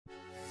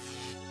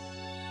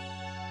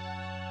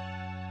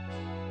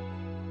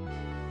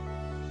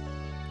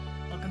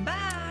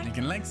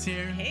NicknLex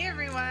here. Hey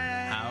everyone.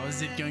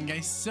 How's it going,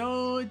 guys?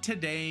 So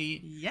today,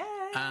 yes.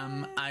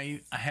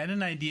 I had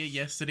an idea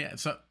yesterday.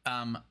 So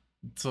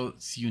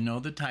you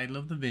know the title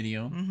of the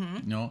video.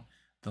 You know,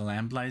 The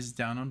Lamb Lies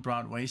Down on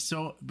Broadway.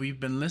 So we've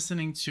been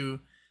listening to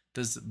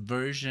this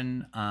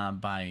version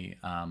by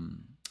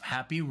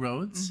Happy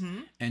Rhodes,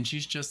 and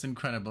she's just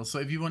incredible. So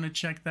if you want to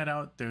check that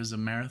out, there's a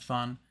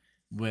marathon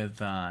with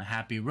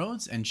Happy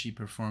Rhodes, and she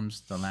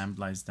performs The Lamb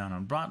Lies Down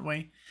on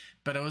Broadway.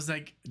 But I was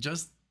like,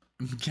 just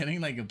getting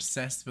like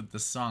obsessed with the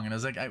song, and I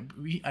was like,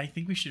 I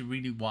think we should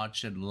really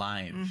watch it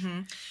live.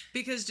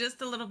 Because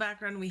just a little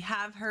background, we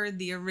have heard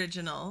the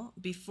original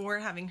before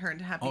having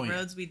heard Happy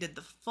Rhodes. We did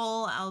the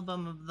full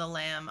album of The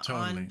Lamb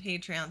on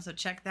Patreon, so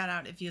check that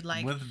out if you'd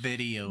like, with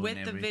video,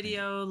 with the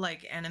video,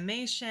 like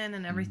animation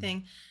and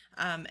everything.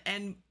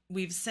 And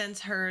we've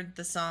since heard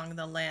the song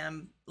The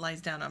Lamb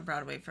Lies Down on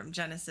Broadway from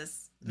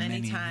Genesis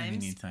many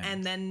times.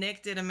 And then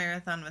Nick did a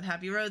marathon with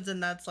Happy Rhodes,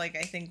 and that's like,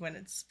 I think, when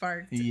it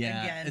sparked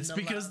again. It's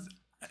because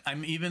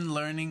I'm even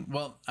learning.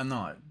 Well,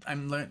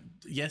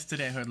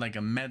 yesterday I heard like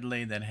a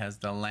medley that has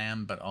The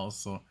Lamb, but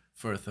also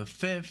Fourth of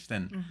Fifth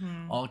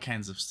and all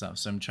kinds of stuff.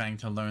 So I'm trying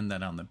to learn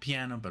that on the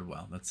piano, but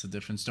well, that's a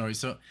different story.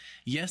 So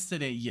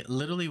yesterday,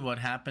 literally what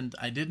happened,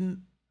 I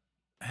didn't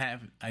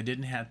have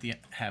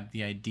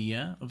the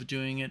idea of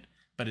doing it,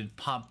 but it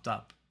popped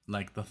up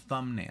like the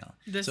thumbnail.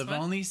 So I've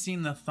only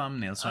seen the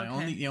thumbnail. So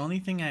the only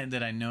thing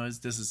that I know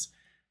is this is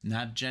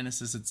not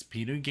Genesis, it's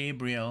Peter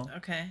Gabriel.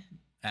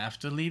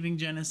 After leaving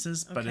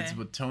Genesis, but it's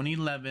with Tony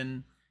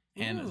Levin,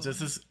 and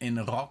this is in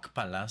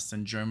Rockpalast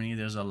in Germany.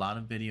 There's a lot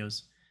of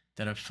videos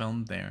that are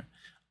filmed there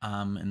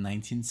in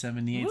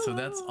 1978. So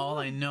that's all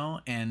I know,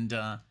 and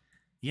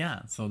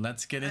yeah, so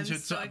let's get into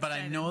it. So, but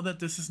I know that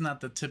this is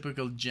not the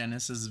typical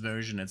Genesis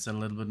version. It's a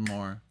little bit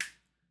more,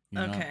 you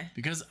know,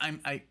 because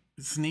I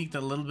sneaked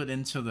a little bit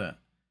into the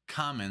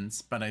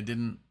comments, but I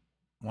didn't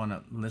want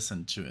to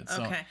listen to it.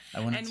 So I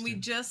wanted and we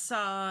just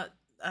saw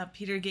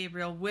Peter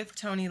Gabriel with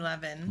Tony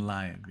Levin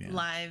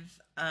live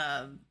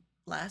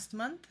last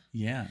month.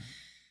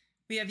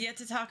 We have yet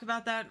to talk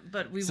about that,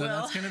 but we will. So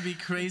that's gonna be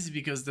crazy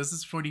because this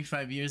is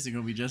 45 years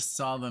ago. We just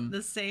saw them,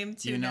 the same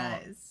two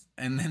guys,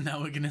 and then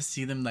now we're gonna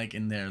see them like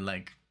in their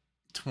like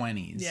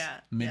 20s,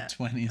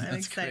 mid-20s.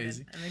 That's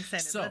crazy. I'm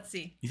excited. So, let's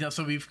see. Yeah,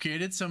 so we've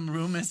created some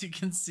room, as you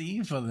can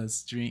see, for the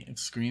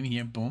screen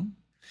here. Boom.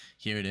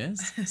 Here it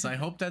is. So I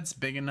hope that's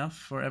big enough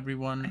for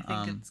everyone.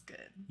 I think it's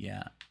good.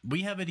 Yeah.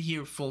 We have it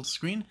here full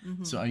screen.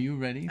 So are you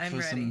ready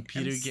for some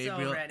Peter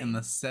Gabriel in the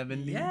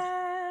 70s? Yes.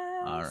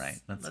 All right.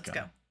 Let's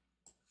go.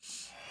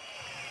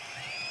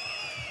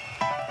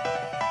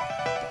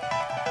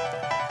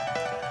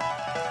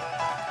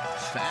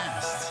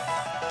 Fast.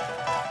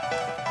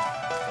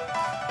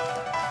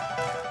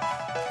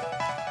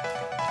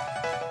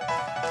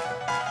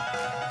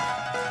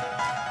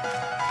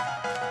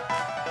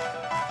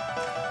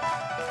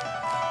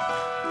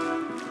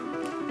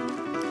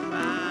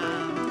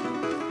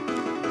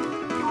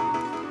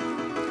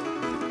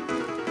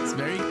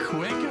 Very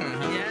quick,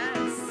 huh?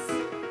 Yes.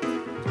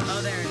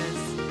 Oh, there it is.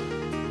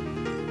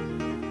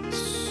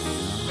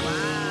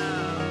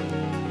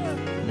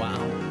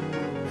 Wow.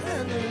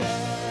 And the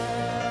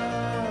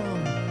lamb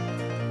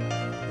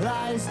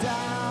lies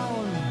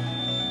down.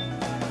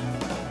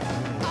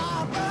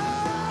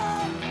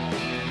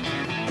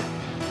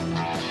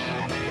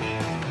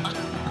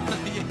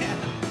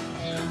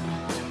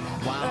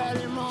 Wow.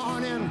 Early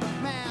morning,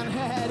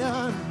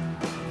 Manhattan.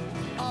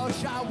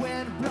 Ocean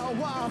wind blow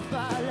off the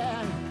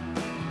land.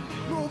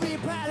 Movie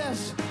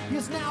palace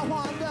is now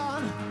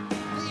undone.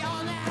 The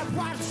all-night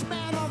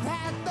watchmen have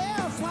had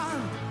their fun.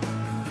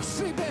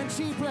 Sleeping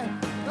cheaply,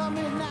 the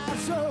midnight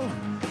show.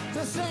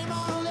 The same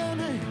old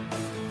enemy,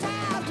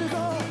 time to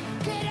go.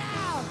 Get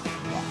out!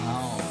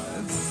 Wow.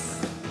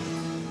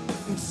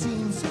 It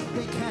seems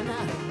they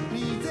cannot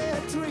leave their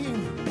dream.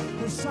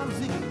 There's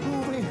something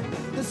moving,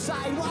 the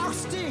sidewalk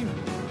steam.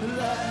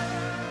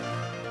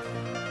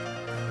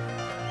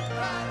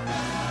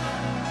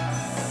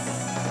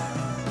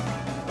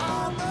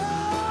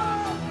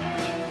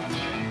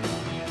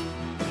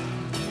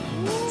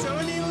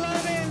 Tony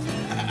Levin.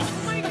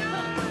 Oh my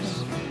gosh.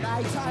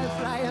 Nighttime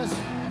flyers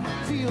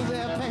feel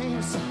their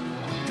pains.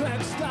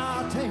 Drugs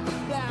starting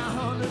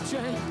down the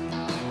chain.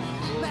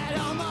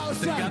 Metal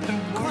motion, They got the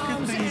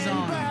working things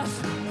on. burst.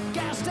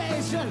 Gas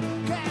station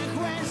can't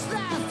quench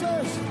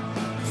laughters.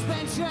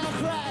 Suspension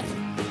crack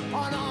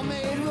on our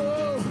main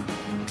road.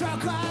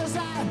 Truckers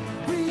out,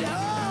 we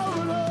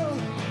overload.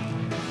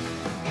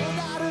 And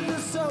out of the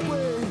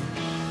subway,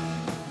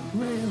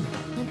 rail,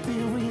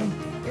 imperial,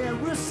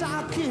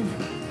 Arasaki,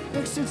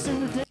 exits in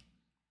the day.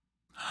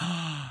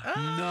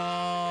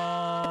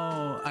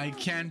 No, I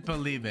can't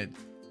believe it.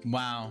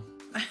 Wow.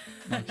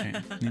 Okay,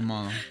 ni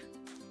modo.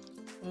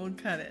 We'll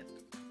cut it.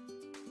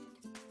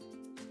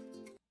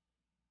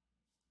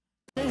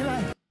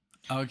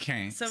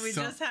 Okay. So we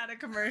just had a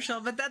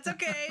commercial, but that's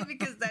okay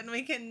because then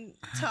we can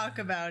talk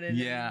about it.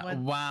 Yeah.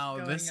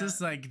 Wow. This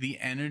is like, the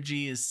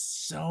energy is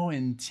so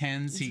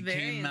intense. He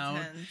came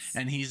out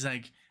and he's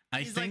like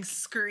He's like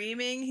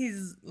screaming.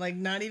 He's like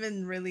not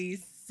even really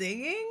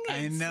singing.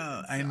 I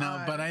know,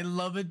 odd. But I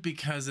love it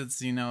because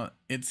it's, you know,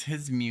 it's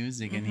his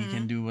music and he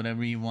can do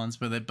whatever he wants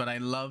with it. But I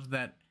love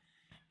that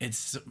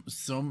it's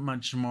so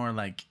much more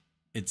like,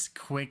 it's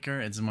quicker,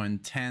 it's more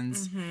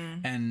intense,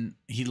 and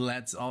he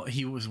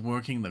was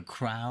working the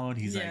crowd.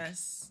 He's like,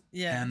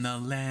 and the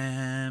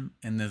lamb,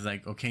 and there's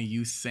like, okay,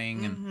 you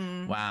sing,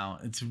 and wow,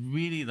 it's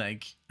really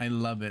like, I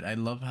love it. I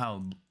love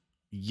how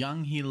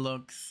young he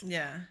looks.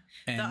 Yeah.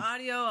 And the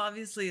audio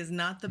obviously is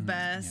not the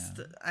best.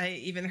 Yeah. I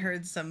even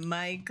heard some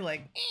mic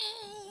like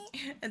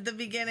at the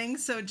beginning,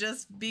 so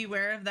just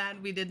beware of that.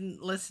 We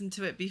didn't listen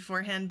to it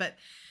beforehand, but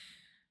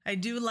I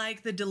do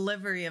like the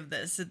delivery of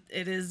this.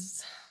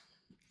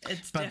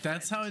 It's but different.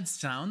 That's how it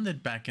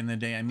sounded back in the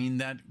day. I mean,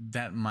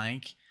 that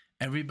mic,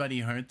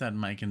 everybody heard that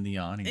mic in the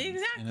audience.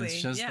 Exactly. And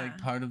it's just like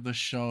part of the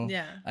show.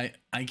 Yeah.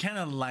 I kind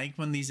of like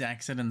when these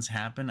accidents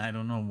happen. I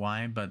don't know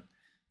why, but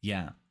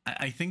yeah.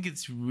 I think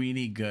it's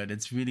really good.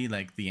 It's really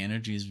like the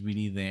energy is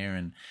really there,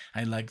 and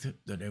I like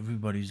that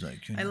everybody's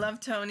like, you know. I love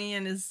Tony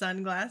and his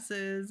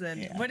sunglasses.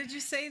 And what did you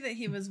say that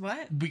he was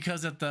what?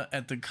 Because at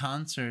the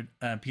concert,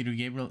 Peter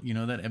Gabriel, you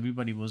know that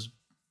everybody was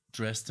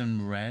dressed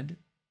in red.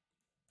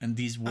 And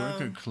these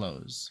worker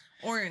clothes.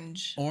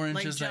 Orange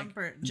like is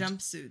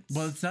jumpsuits.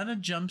 Well, it's not a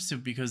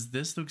jumpsuit because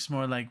this looks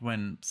more like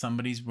when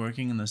somebody's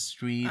working in the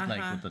street,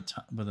 like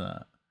with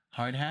a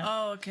hard hat.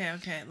 Oh, okay.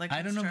 Like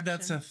I don't know if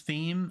that's a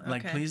theme.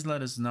 Like, please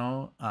let us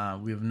know.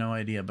 We have no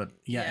idea. But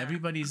yeah,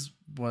 everybody's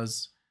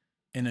was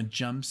in a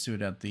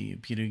jumpsuit at the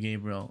Peter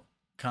Gabriel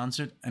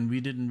concert, and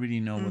we didn't really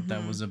know what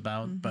that was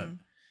about. But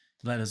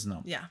let us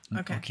know. Yeah.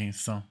 Okay. Okay.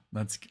 So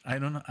I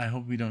don't know. I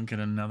hope we don't get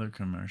another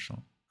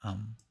commercial.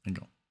 And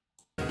go.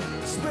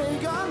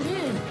 Spring on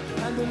him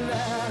and the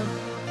lamb.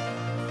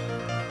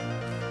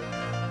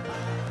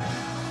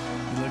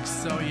 He looks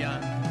so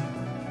young.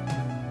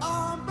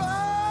 On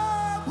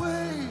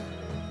Broadway,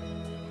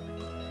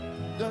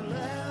 the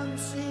lamb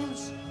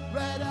seems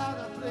right out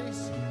of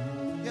place.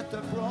 Yet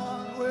the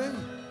Broadway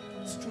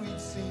street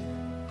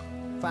scene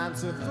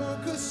finds a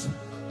focus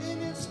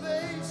in its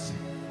face.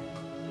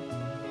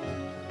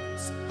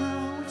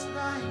 Somehow it's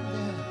lying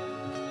there,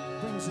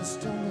 brings a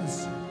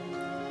stillness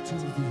to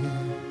the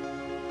air.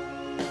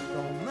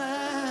 Oh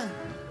man,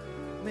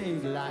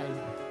 made light.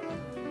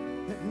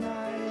 At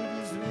night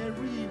is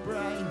very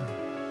bright.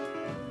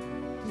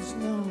 There's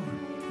no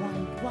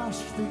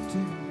whitewashed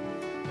victim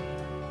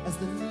as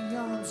the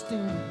neons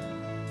dim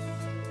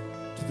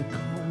to the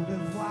cold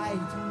of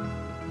white.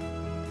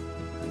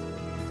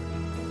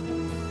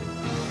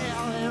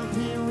 El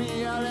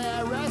Imperial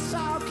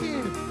aerosol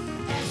kid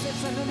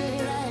exits in the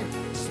daylight,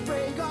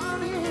 spray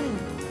on in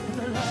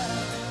the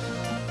light.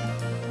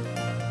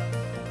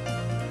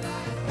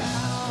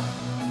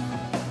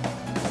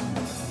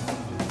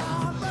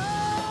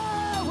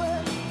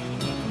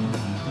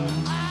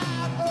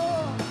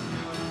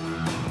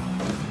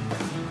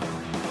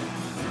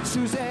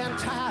 Suzanne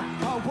tied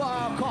her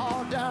work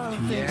all down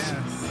things.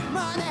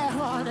 Money,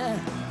 honey,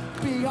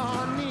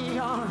 beyond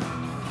neon.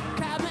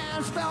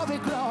 Cabman's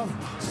velvet glove,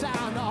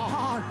 sound a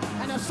horn,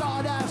 and a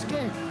sawdust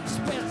king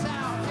spits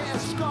out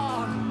his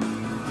scorn.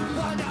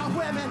 But now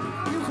women,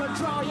 you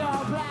control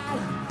your blood.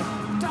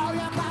 Don't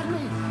you cut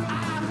me,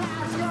 I'm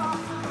not your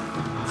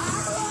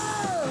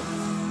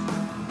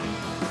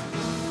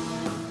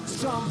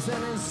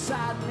something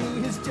inside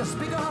me has just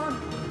begun.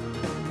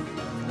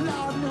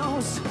 Lord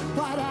knows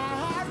what I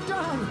have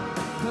done.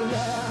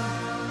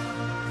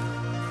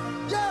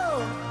 Yo!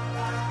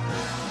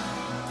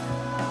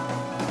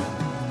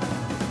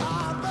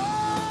 I'm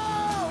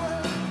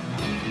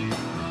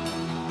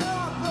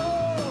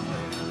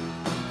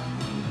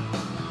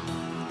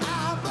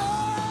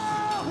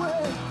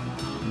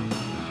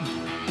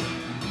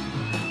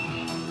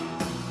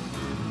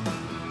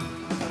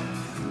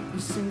you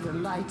see the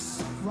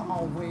lights were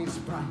always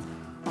bright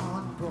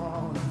on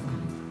Broadway.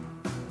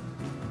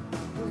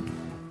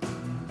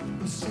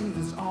 You see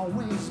there's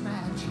always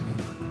magic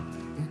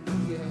in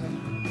the air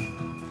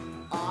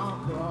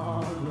on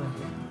Broadway.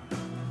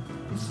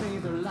 You see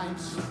the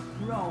lights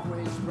are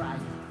always bright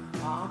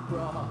on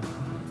Broadway,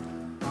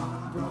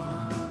 on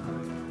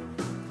Broadway.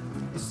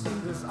 You see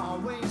there's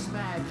always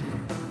magic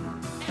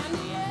in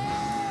the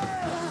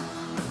air.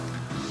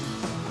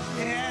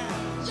 Yeah.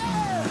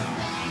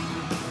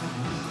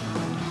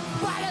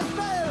 But it's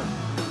better.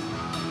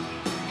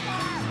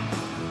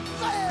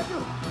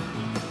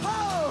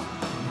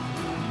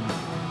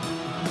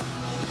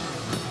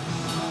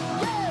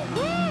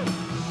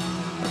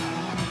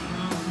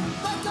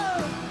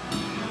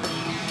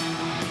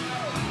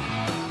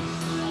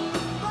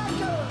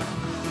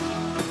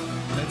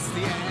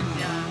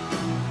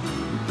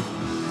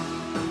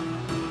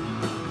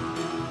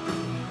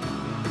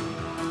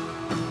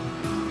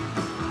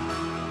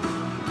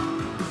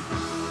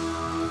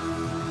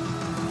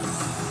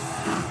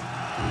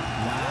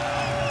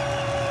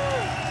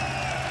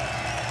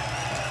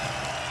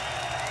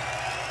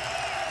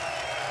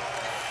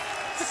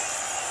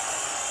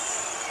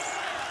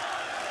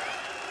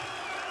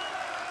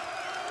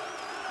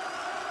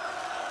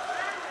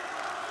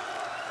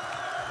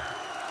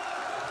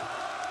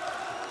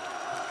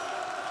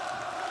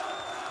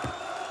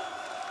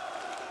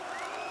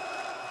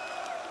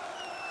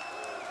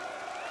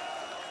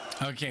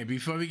 Okay,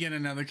 before we get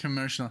another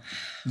commercial,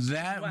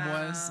 that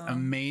was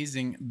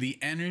amazing. The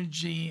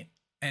energy,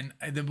 and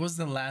it was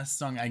the last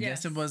song. I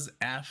guess it was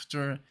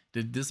after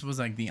this was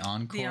like the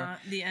encore.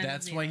 The end.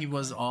 That's why he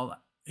was all.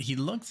 He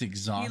looked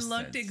exhausted. He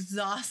looked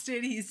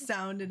exhausted. He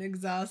sounded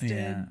exhausted.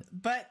 Yeah.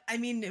 But I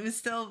mean, it was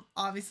still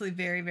obviously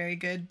very, very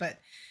good. But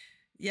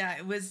yeah,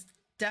 it was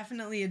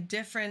definitely a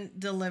different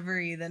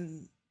delivery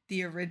than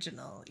the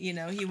original. You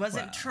know, he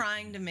wasn't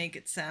trying to make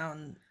it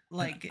sound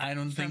like I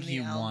don't think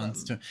he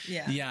wants to.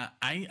 Yeah.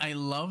 I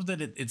love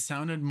that it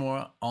sounded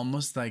more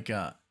almost like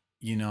a,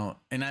 you know,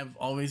 and I've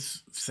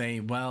always say,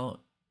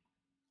 well,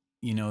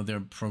 you know, they're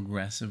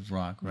progressive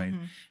rock, right?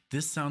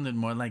 This sounded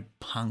more like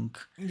punk.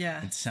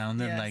 Yeah. It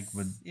sounded like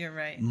with you're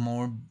right.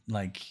 More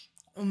like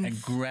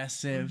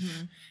aggressive.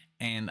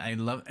 And I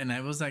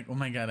was like, oh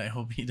my God, I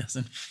hope he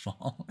doesn't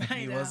fall.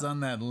 He was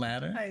on that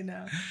ladder. I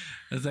know.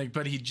 It's like,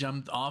 but he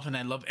jumped off, and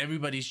I love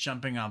everybody's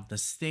jumping off the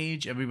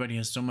stage. Everybody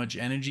has so much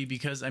energy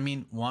because, I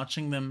mean,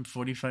 watching them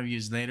 45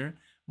 years later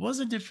was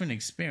a different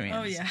experience.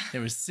 Oh, yeah. They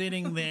were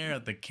sitting there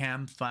at the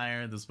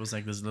campfire. This was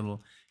like this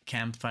little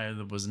campfire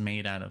that was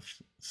made out of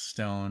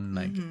stone,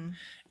 like,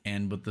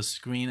 and with the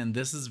screen. And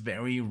this is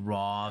very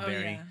raw,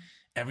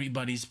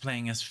 everybody's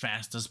playing as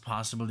fast as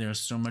possible. There's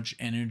so much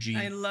energy.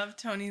 I love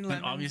Tony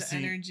Levin's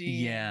energy.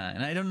 Yeah,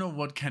 and I don't know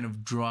what kind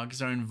of drugs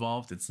are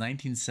involved. It's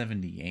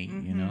 1978,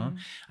 you know.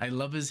 I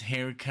love his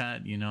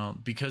haircut, you know,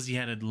 because he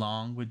had it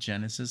long with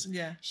Genesis.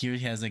 Yeah. Here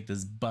he has like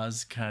this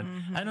buzz cut.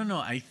 I don't know.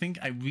 I think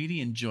I really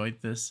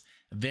enjoyed this.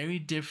 Very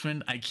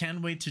different. I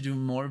can't wait to do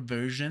more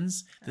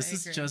versions. This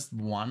is just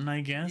one, I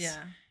guess. Yeah.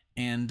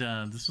 And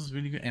this was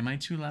really good. Am I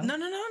too loud? No.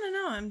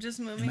 I'm just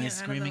moving. Am I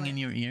screaming in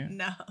your ear?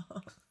 No.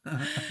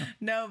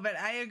 No, but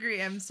I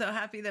agree. I'm so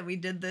happy that we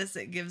did this.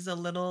 It gives a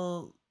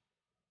little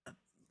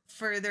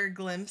further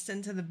glimpse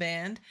into the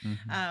band.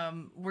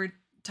 We're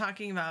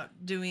talking about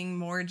doing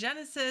more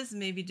Genesis,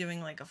 maybe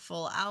doing like a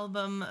full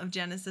album of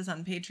Genesis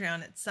on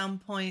Patreon at some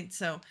point.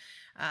 So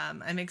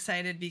I'm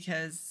excited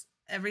because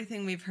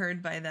everything we've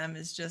heard by them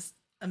is just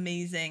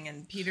amazing.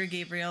 And Peter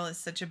Gabriel is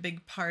such a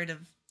big part of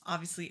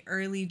obviously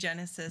early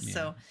Genesis.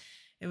 So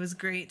it was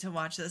great to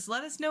watch this.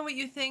 Let us know what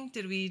you think.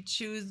 Did we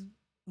choose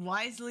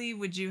wisely?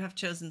 Would you have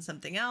chosen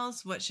something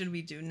else? What should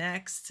we do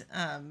next?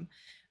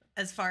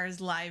 As far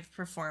as live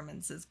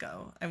performances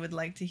go, I would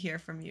like to hear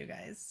from you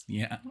guys.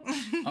 Yeah.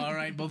 All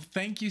right. Well,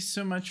 thank you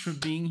so much for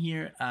being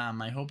here.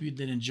 I hope you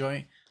did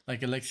enjoy.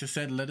 Like Alexia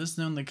said, let us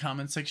know in the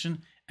comment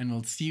section, and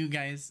we'll see you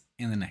guys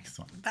in the next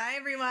one. Bye,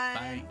 everyone.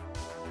 Bye.